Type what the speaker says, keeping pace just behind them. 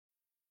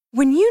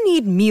When you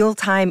need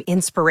mealtime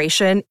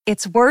inspiration,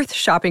 it's worth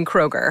shopping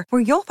Kroger,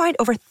 where you'll find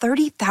over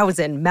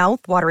 30,000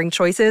 mouth-watering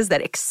choices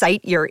that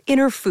excite your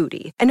inner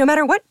foodie. And no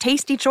matter what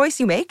tasty choice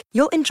you make,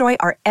 you'll enjoy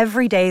our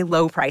everyday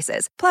low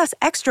prices, plus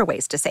extra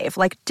ways to save,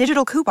 like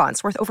digital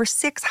coupons worth over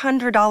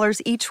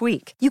 $600 each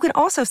week. You can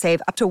also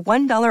save up to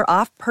 $1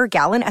 off per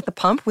gallon at the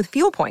pump with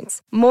fuel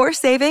points. More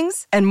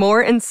savings and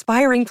more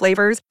inspiring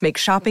flavors make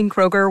shopping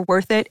Kroger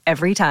worth it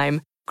every time.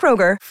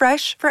 Kroger,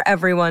 fresh for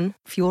everyone.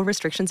 Fuel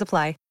restrictions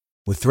apply.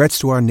 With threats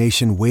to our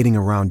nation waiting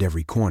around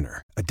every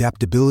corner,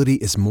 adaptability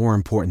is more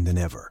important than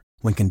ever.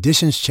 When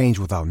conditions change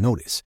without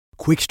notice,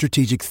 quick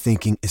strategic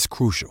thinking is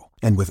crucial.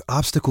 And with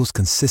obstacles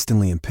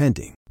consistently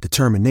impending,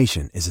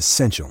 determination is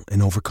essential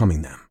in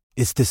overcoming them.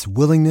 It's this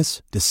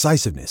willingness,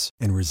 decisiveness,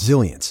 and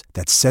resilience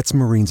that sets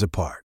Marines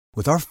apart.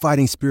 With our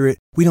fighting spirit,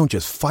 we don't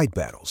just fight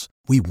battles,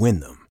 we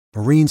win them.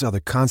 Marines are the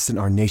constant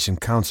our nation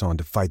counts on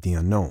to fight the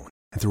unknown.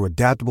 And through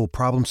adaptable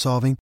problem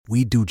solving,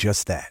 we do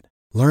just that.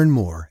 Learn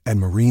more at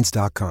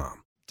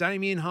marines.com.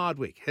 Damien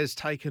Hardwick has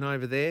taken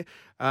over there.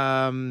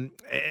 And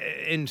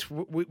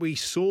we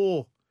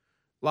saw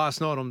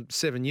last night on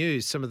 7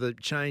 News some of the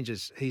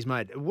changes he's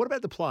made. What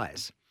about the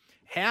players?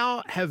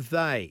 How have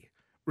they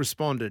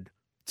responded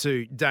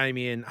to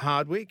Damien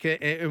Hardwick?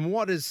 And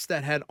what has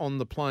that had on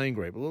the playing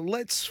group? Well,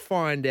 let's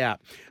find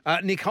out.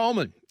 Nick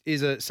Holman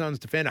is a Suns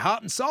defender.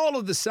 Heart and soul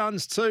of the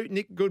Suns too.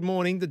 Nick, good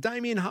morning. The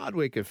Damien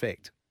Hardwick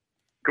effect.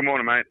 Good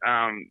morning, mate.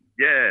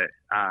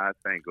 It's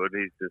been good.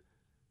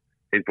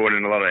 He's brought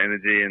in a lot of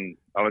energy and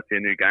obviously a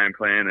new game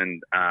plan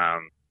and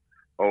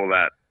all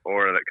that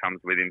aura that comes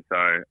with him.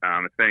 So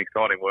it's been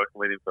exciting working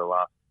with him for the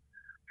last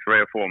 3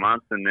 or 4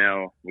 months, and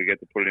now we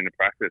get to put it into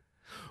practice.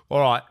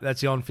 All right,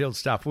 that's the on-field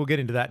stuff. We'll get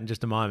into that in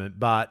just a moment.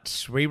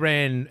 But we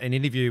ran an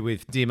interview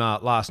with Dimmer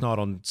last night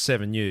on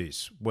 7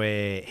 News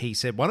where he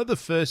said one of the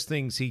first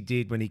things he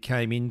did when he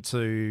came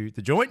into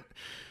the joint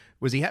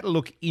was he had to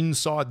look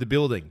inside the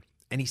building.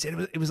 And he said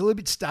it was a little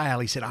bit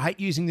stale. He said, I hate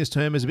using this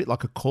term as a bit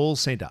like a call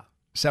centre.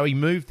 So he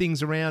moved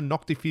things around,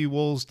 knocked a few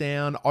walls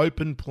down,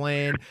 open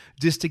plan,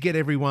 just to get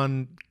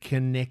everyone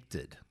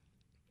connected.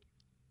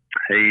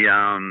 He's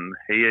come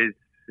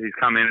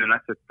in, and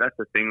that's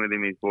the thing with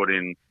him. He's brought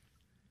in.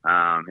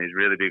 He's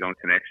really big on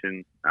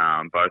connection,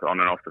 both on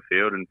and off the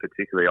field, and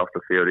particularly off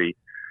the field. He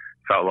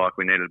felt like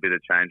we needed a bit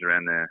of change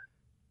around the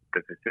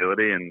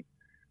facility, and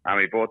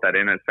he brought that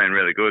in. It's been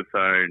really good.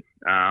 So.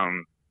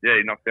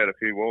 He knocked out a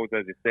few walls,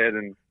 as you said,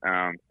 and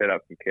set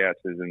up some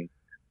couches and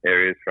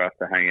areas for us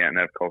to hang out and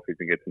have coffees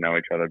and get to know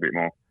each other a bit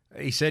more.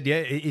 He said,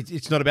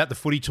 it's not about the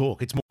footy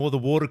talk. It's more the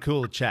water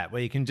cooler chat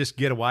where you can just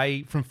get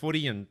away from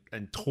footy and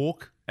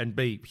talk and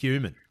be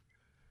human.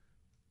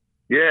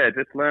 Yeah,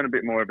 just learn a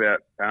bit more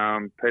about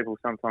people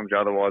sometimes you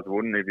otherwise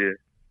wouldn't if you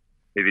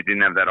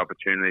didn't have that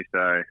opportunity.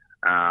 So,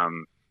 I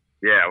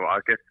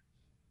guess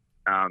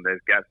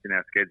there's gaps in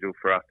our schedule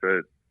for us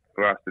to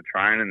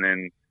train and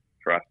then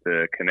for us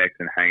to connect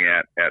and hang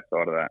out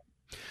outside of that.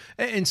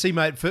 And see,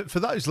 mate, for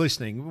those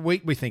listening, we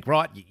think,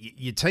 right,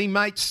 your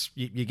teammates,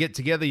 you get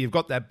together, you've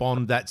got that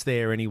bond that's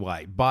there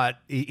anyway. But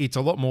it's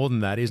a lot more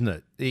than that, isn't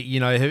it? You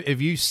know, have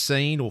you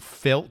seen or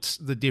felt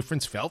the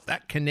difference, felt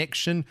that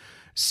connection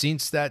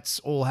since that's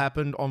all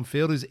happened on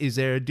field? Is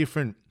there a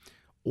different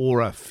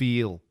aura,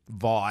 feel,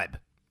 vibe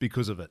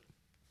because of it?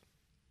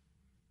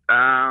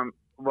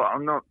 Well,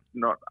 I'm not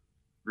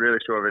really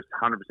sure if it's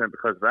 100%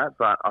 because of that,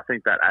 but I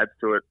think that adds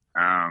to it.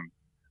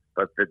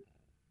 But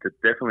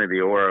definitely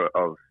the aura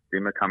of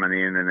Dimmer coming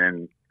in, and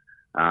then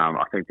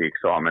I think the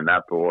excitement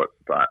that brought,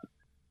 but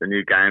the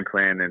new game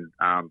plan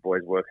and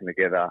boys working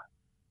together,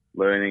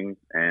 learning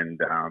and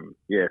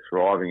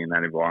thriving in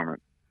that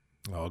environment.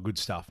 Oh, good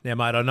stuff. Now,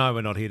 mate, I know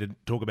we're not here to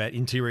talk about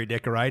interior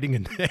decorating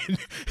and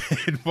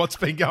what's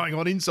been going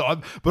on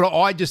inside, but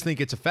I just think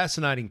it's a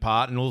fascinating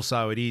part, and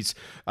also it is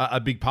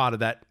a big part of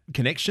that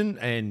connection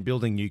and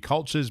building new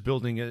cultures,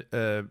 building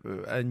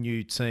a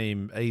new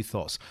team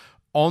ethos.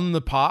 On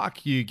the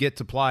park, you get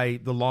to play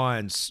the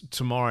Lions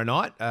tomorrow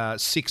night. I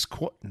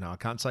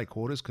can't say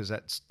quarters because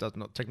that's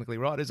not technically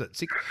right, is it?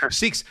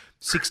 Six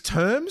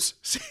terms?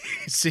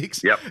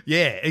 Six? Yep.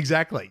 Yeah,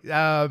 exactly.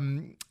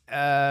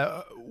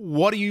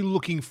 What are you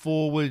looking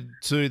forward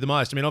to the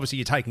most? I mean, obviously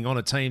you're taking on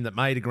a team that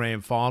made a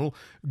grand final.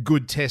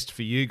 Good test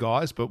for you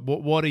guys, but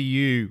what are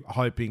you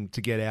hoping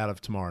to get out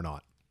of tomorrow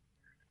night?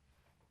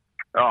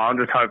 Oh, I'm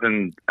just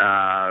hoping, it's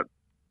a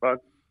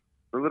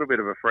little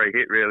bit of a free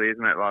hit, really,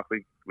 isn't it? Like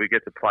we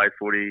get to play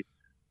footy,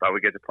 but we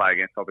get to play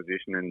against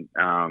opposition and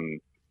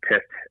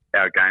test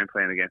our game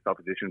plan against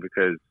opposition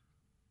because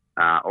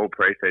all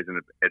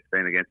pre-season it's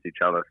been against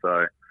each other.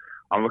 So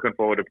I'm looking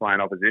forward to playing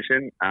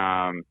opposition.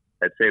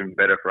 It's even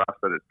better for us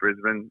that it's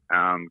Brisbane,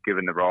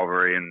 given the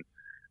rivalry and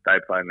they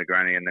play in the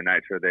granny and the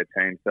nature of their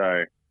team.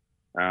 So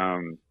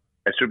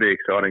it should be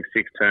exciting.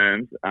 6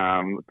 terms.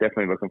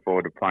 Definitely looking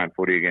forward to playing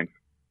footy again.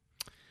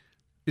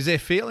 Is there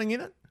feeling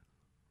in it?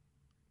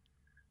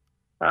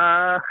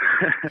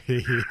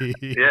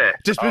 Yeah.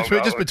 Just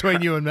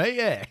between you and me,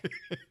 yeah.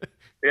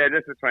 Yeah,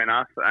 just between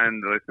us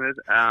and the listeners.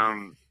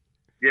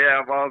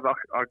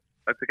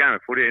 it's a game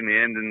of footy in the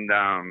end, and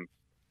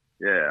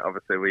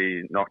obviously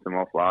we knocked them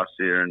off last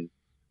year, and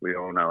we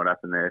all know what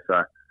happened there.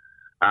 So,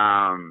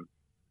 I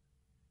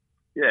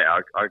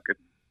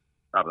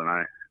don't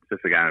know. It's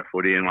just a game of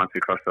footy, and once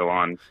we cross the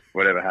line,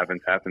 whatever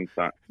happens, happens.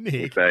 So,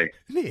 Nick, we'll see.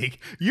 Nick,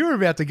 you're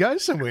about to go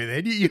somewhere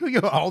then.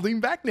 You're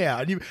holding back now.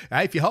 And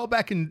if you hold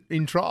back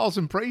in trials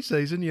and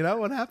pre-season, you know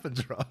what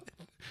happens, right?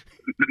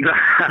 No,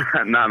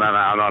 I'm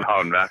not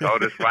holding back. I'll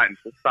just wait and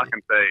suck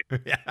and see.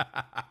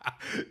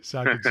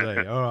 Suck and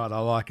see. All right, I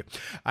like it.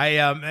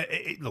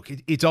 Hey, look,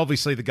 it's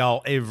obviously the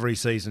goal every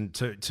season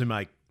to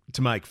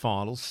make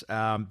finals.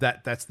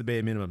 That's the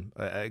bare minimum,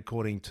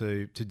 according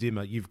to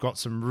Dimmer. You've got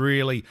some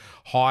really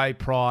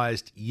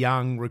high-prized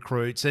young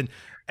recruits, and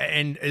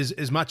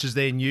as much as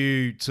they're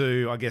new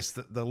to, I guess,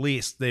 the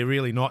list, they're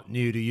really not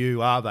new to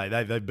you, are they?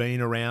 They've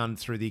been around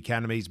through the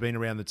academies, been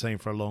around the team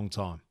for a long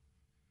time.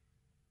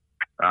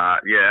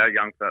 The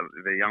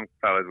young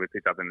fellas we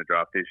picked up in the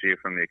draft this year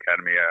from the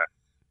academy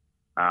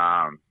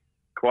are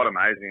quite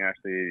amazing,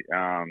 actually,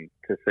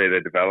 to see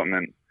their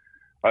development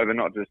over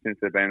not just since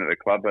they've been at the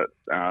club, but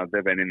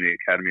they've been in the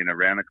academy and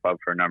around the club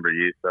for a number of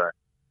years. So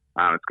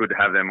it's good to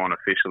have them on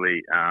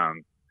officially,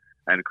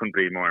 and couldn't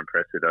be more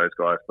impressed with those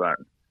guys. But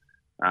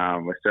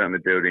we're certainly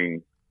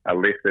building a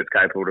list that's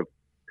capable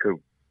to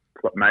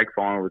make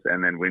finals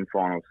and then win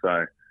finals.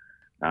 So,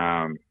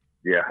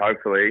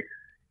 hopefully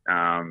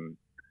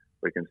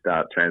we can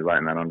start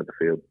translating that onto the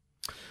field.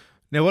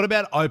 Now, what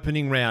about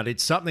opening round?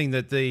 It's something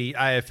that the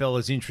AFL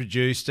has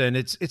introduced, and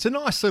it's a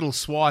nice little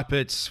swipe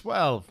at,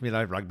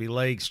 rugby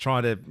league's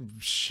trying to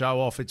show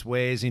off its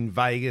wares in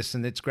Vegas,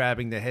 and it's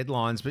grabbing the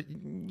headlines. But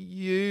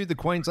you, the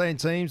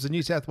Queensland teams, the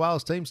New South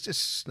Wales teams,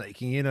 just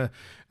sneaking in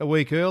a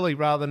week early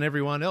rather than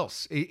everyone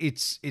else.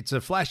 It's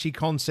a flashy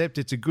concept.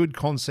 It's a good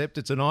concept.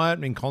 It's an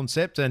eye-opening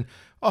concept. And,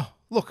 oh,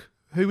 look,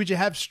 who would you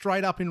have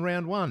straight up in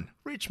round one?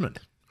 Richmond.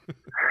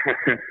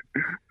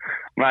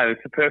 Mate,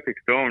 it's a perfect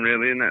storm,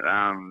 really, isn't it?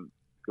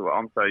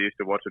 I'm so used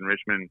to watching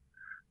Richmond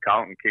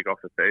Carlton kick off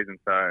the season,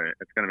 so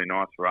it's going to be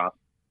nice for us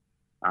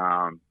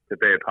to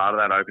be a part of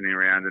that opening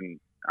round. And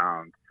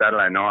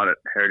Saturday night at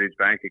Heritage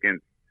Bank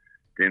against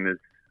Dimmer's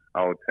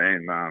old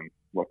team,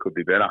 what could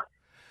be better?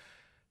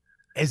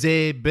 Has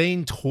there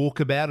been talk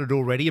about it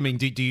already? I mean,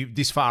 do you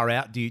this far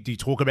out? Do you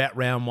talk about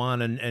round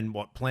one and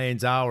what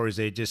plans are, or is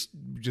there just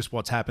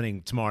what's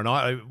happening tomorrow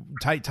night?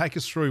 Take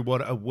us through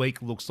what a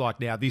week looks like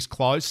now, this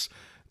close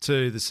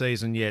to the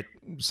season, yet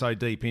so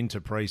deep into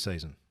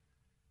pre-season.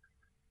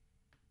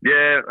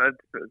 Yeah,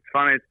 it's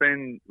funny.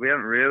 We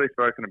haven't really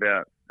spoken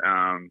about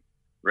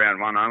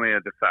round one, only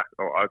the fact,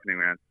 or opening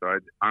round,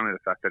 sorry, only the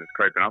fact that it's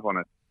creeping up on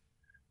us.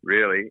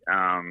 Really,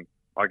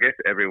 I guess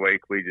every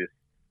week we're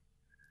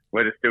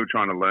just still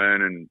trying to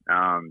learn,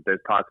 and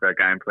there's parts of our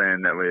game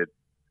plan that we're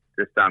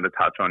just starting to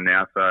touch on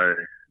now. So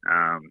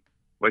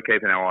we're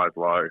keeping our eyes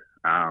low.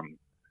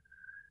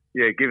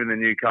 Given the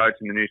new coach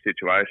and the new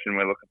situation,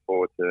 we're looking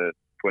forward to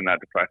putting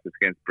that to practice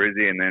against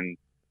Brizzy, and then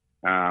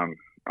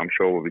I'm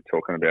sure we'll be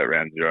talking about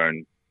round zero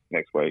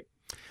next week.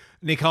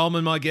 Nick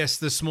Holman, my guest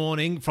this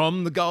morning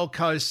from the Gold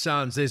Coast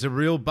Suns. There's a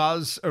real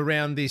buzz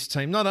around this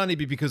team, not only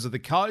because of the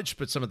coach,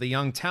 but some of the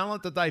young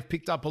talent that they've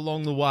picked up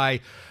along the way.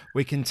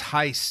 We can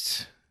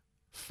taste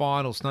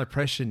finals, no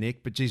pressure,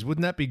 Nick, but geez,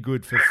 wouldn't that be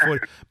good for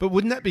footy? But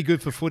wouldn't that be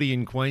good for footy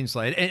in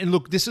Queensland? And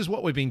look, this is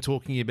what we've been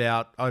talking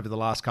about over the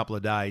last couple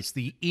of days,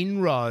 the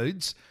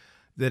inroads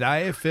that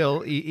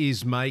AFL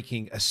is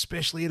making,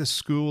 especially at a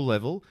school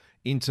level,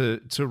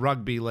 into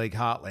rugby league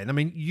heartland. I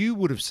mean, you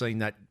would have seen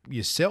that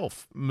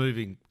yourself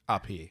moving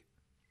up here.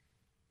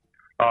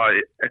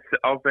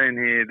 I've been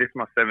here, this is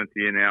my 7th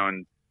year now,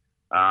 and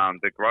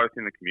the growth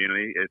in the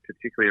community,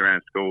 particularly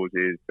around schools,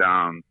 is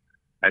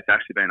it's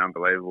actually been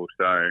unbelievable.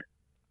 So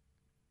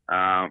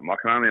I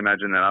can only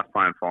imagine that us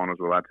playing finals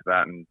will add to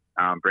that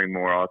and bring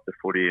more eyes to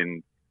footy,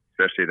 and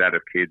especially that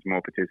of kids,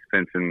 more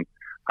participants, and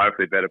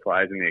hopefully better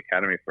players in the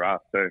academy for us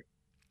too.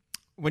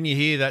 When you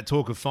hear that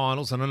talk of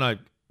finals, and I know,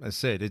 as I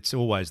said, it's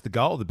always the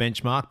goal, the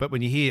benchmark, but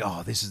when you hear,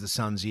 oh, this is the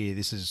Suns' year,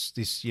 this is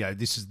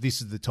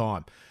the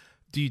time,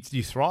 do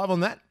you thrive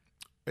on that?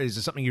 Is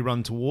it something you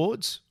run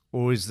towards,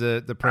 or is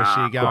the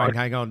pressure going,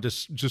 hang on,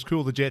 just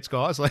cool the jets,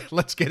 guys,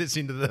 let's get us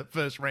into the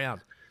first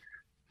round?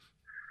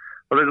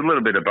 Well, there's a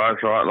little bit of both,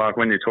 right? Like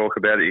when you talk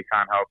about it, you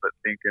can't help but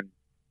think and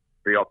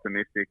be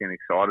optimistic and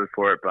excited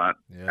for it, but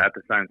at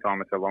the same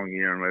time, it's a long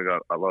year and we've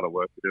got a lot of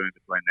work to do in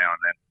between now and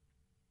then.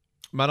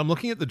 Mate, I'm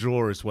looking at the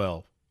draw as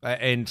well,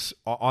 and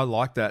I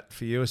like that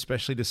for you,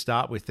 especially to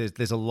start with.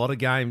 There's a lot of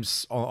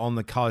games on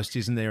the coast,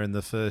 isn't there, in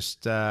the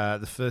first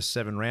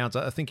 7 rounds?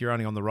 I think you're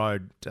only on the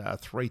road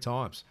 3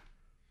 times.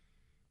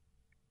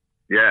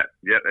 Yeah,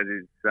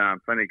 there's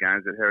plenty of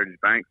games at Heritage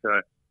Bank,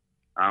 so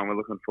we're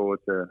looking forward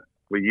to.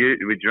 We've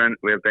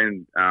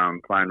been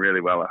playing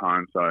really well at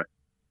home, so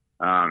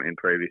in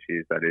previous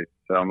years, that is.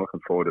 So I'm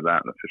looking forward to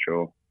that, that's for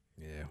sure.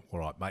 Yeah, all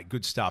right, mate,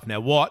 good stuff. Now,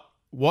 what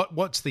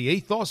What's the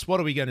ethos? What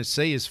are we going to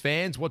see as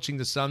fans watching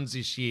the Suns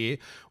this year?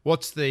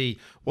 What's the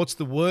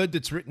word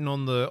that's written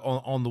on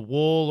the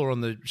wall or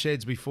on the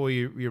sheds before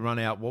you run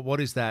out?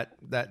 What is that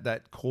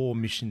core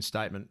mission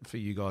statement for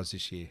you guys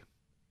this year?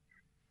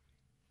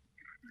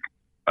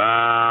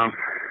 Well,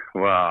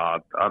 I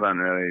don't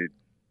really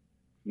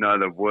know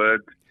the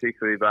words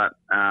particularly, but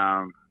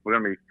we're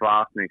going to be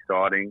fast and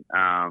exciting.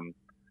 And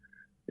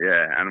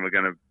we're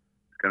going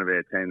to be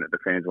a team that the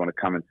fans want to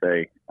come and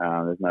see.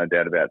 There's no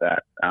doubt about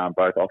that,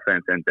 both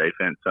offense and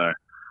defense. So,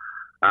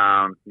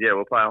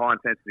 we'll play a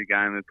high-intensity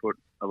game and put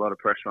a lot of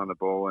pressure on the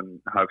ball, and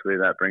hopefully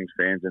that brings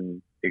fans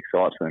and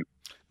excites them.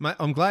 Mate,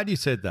 I'm glad you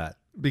said that,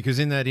 because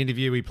in that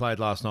interview we played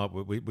last night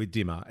with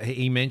Dimmer,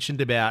 he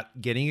mentioned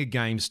about getting a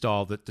game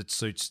style that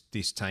suits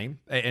this team.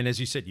 And as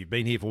you said, you've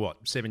been here for,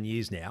 7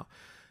 years now.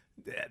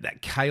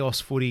 That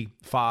chaos footy,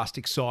 fast,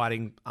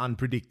 exciting,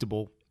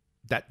 unpredictable,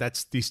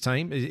 that's this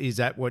team? Is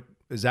that what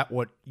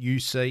you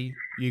see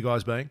you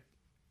guys being?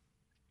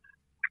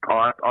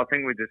 I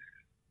think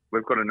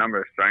we've got a number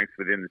of strengths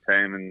within the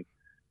team, and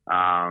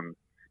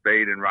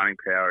speed and running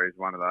power is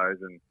one of those.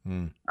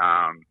 And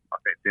I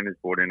think Dimmer's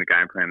brought in a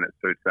game plan that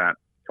suits that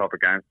type of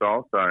game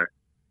style. So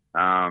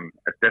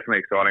it's definitely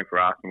exciting for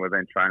us, and we've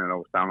been training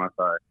all summer.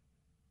 So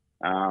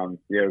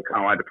we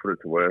can't wait to put it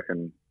to work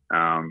and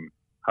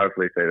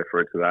hopefully see the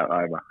fruits of that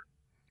labour.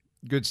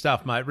 Good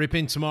stuff, mate. Rip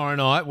in tomorrow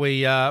night.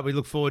 We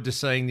look forward to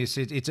seeing this.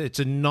 It's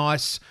a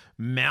nice,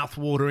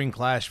 mouth-watering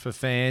clash for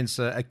fans.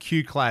 A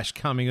Q clash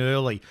coming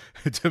early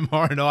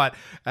tomorrow night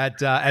at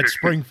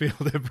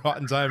Springfield at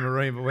Brighton's home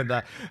arena when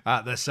the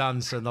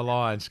Suns and the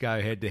Lions go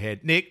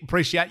head-to-head. Nick,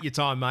 appreciate your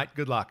time, mate.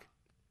 Good luck.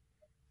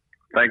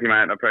 Thank you,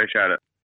 mate. I appreciate it.